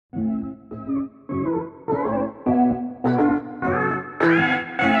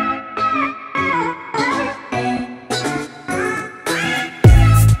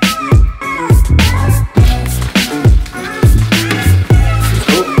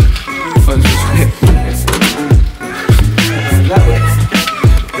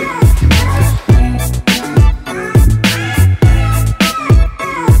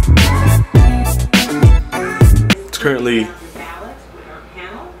Currently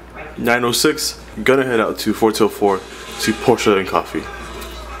 9:06. Gonna head out to 404 to see Porsche and coffee.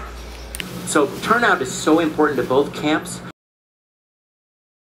 So turnout is so important to both camps.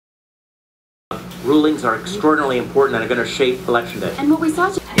 Rulings are extraordinarily important and are going to shape election day. And what we saw.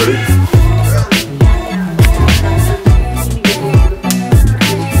 Ready?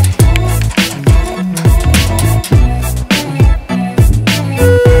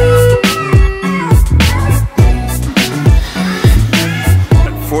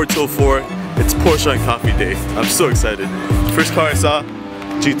 Till 4, it's Porsche and coffee day. I'm so excited. First car I saw,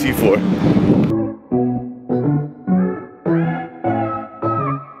 GT4.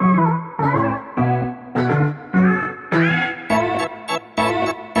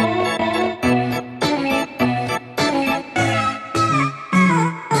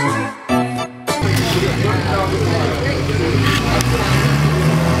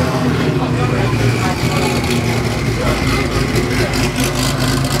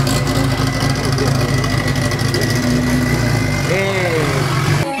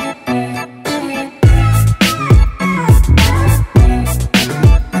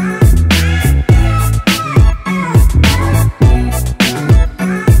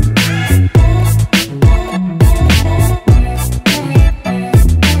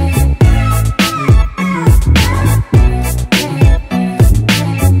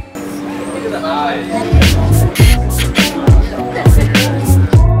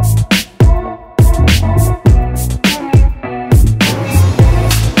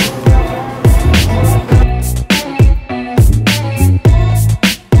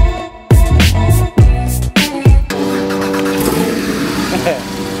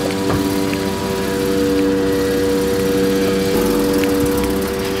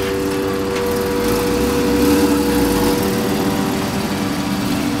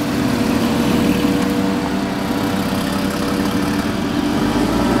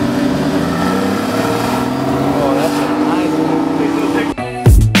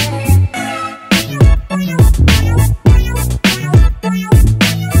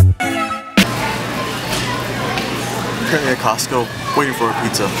 currently at Costco, waiting for a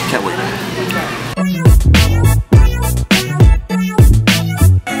pizza. Can't wait.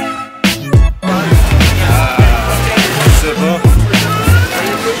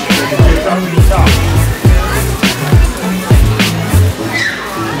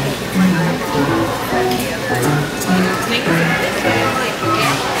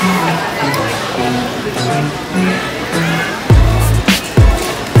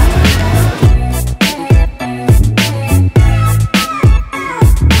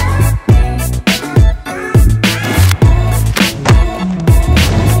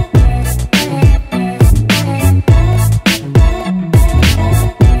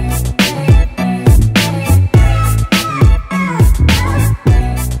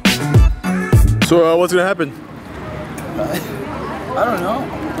 So what's gonna happen? I don't know.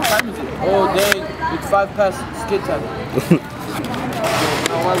 What time is it? Oh, dang. It's 5 past skid time.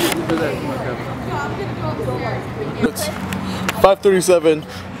 Why would you do that? It's 5:37.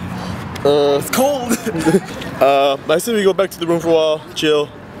 It's cold. I said we go back to the room for a while, chill,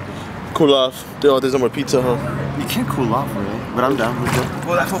 cool off. Oh, there's no more pizza, huh? You can't cool off, really. But I'm down with it.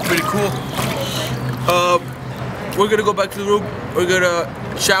 Well, that felt pretty cool. We're gonna go back to the room. We're gonna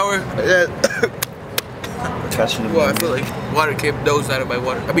shower. Well, I feel like water came out of my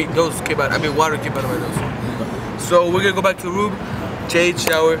water. Water came out of my nose. So we're gonna go back to the room, change,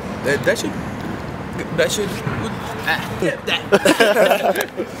 shower. That should.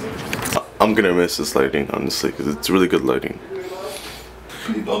 I'm gonna miss this lighting, honestly, because it's really good lighting.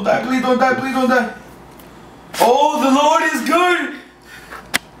 Please don't die, please don't die, please don't die. Oh, the Lord is good.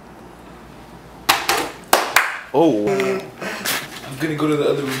 Oh. I'm gonna go to the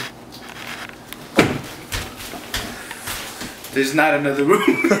other room. There's not another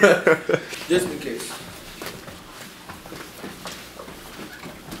room. Just in case.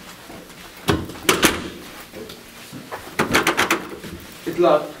 It's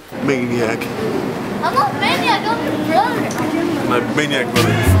locked. Maniac. I'm not maniac, I'm your brother. My maniac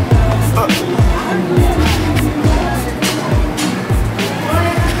brother.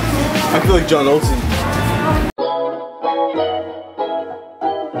 I feel like John Olsen.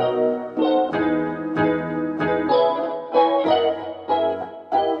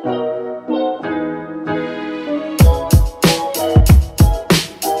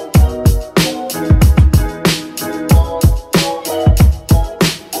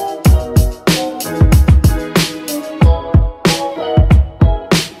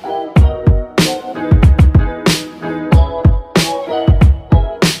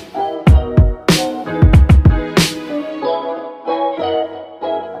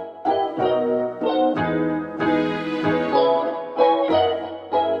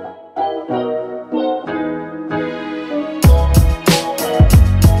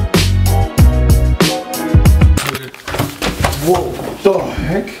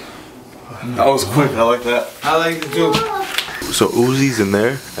 That was quick. I like that. I like it too. So Uzi's in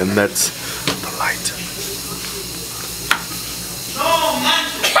there, and that's the light.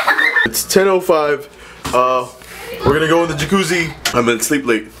 It's 10:05. We're gonna go in the jacuzzi. I'm gonna sleep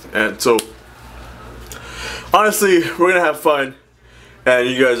late, and so honestly, we're gonna have fun, and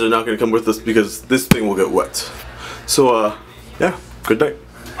you guys are not gonna come with us because this thing will get wet. So yeah, good night.